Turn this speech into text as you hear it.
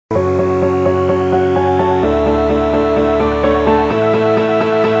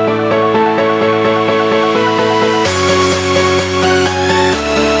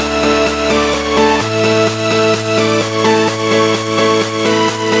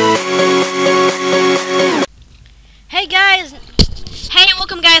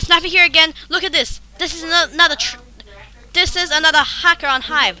Snappy here again. Look at this. This is another. This is another hacker on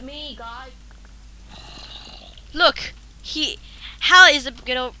Hive. Me, guys. Look, how is it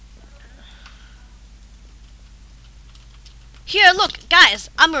gonna? Here, look, guys.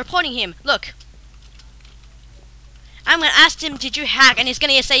 I'm reporting him. Look. I'm gonna ask him, did you hack? And he's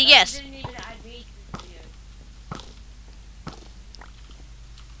gonna say yes. Didn't even add me to this video.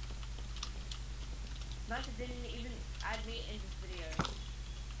 Master didn't even add me in this video.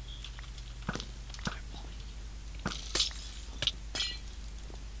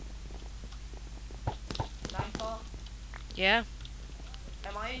 Lampa, Yeah.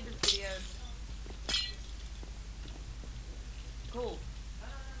 am I in this video? Cool.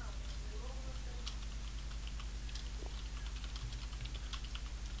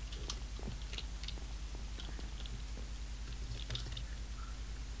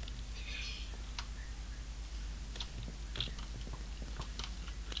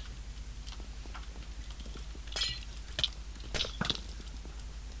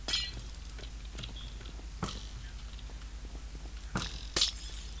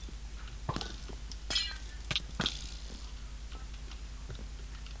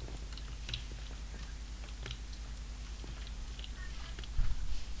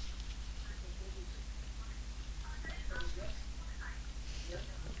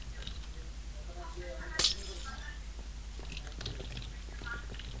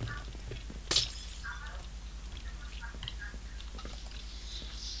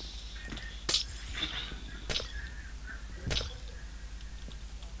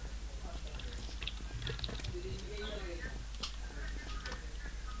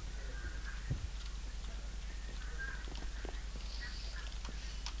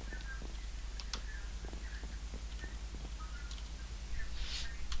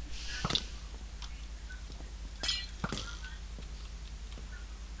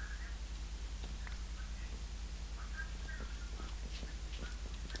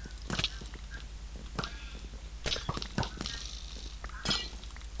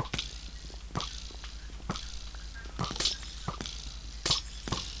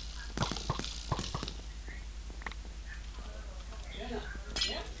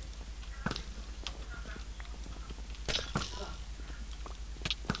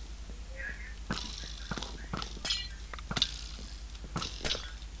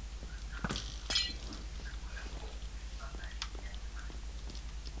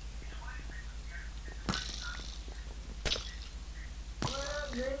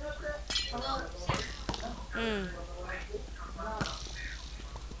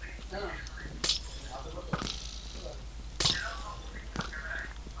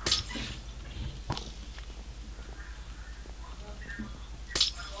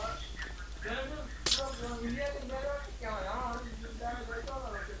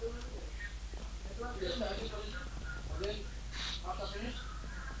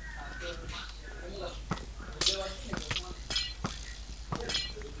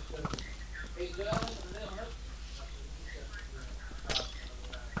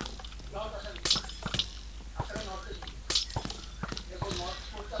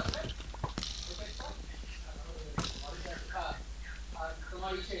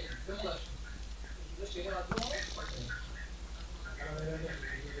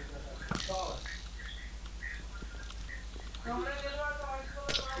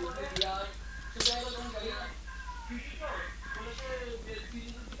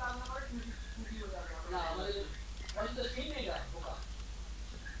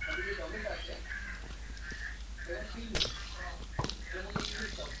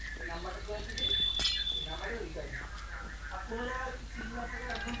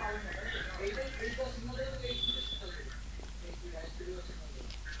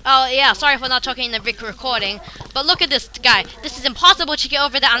 Oh yeah, sorry for not talking in the big recording, but look at this guy. This is impossible to get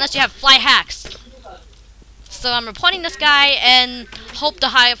over there unless you have fly hacks. So I'm reporting this guy and hope the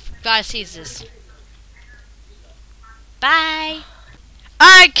Hive guy sees this. Bye.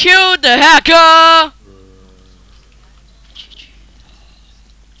 I killed the hacker.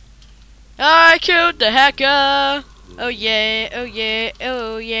 I killed the hacker. Oh yeah, oh yeah,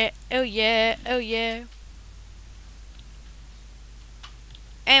 oh yeah, oh yeah, oh yeah.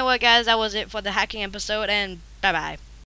 Anyway guys, that was it for the hacking episode, and bye bye.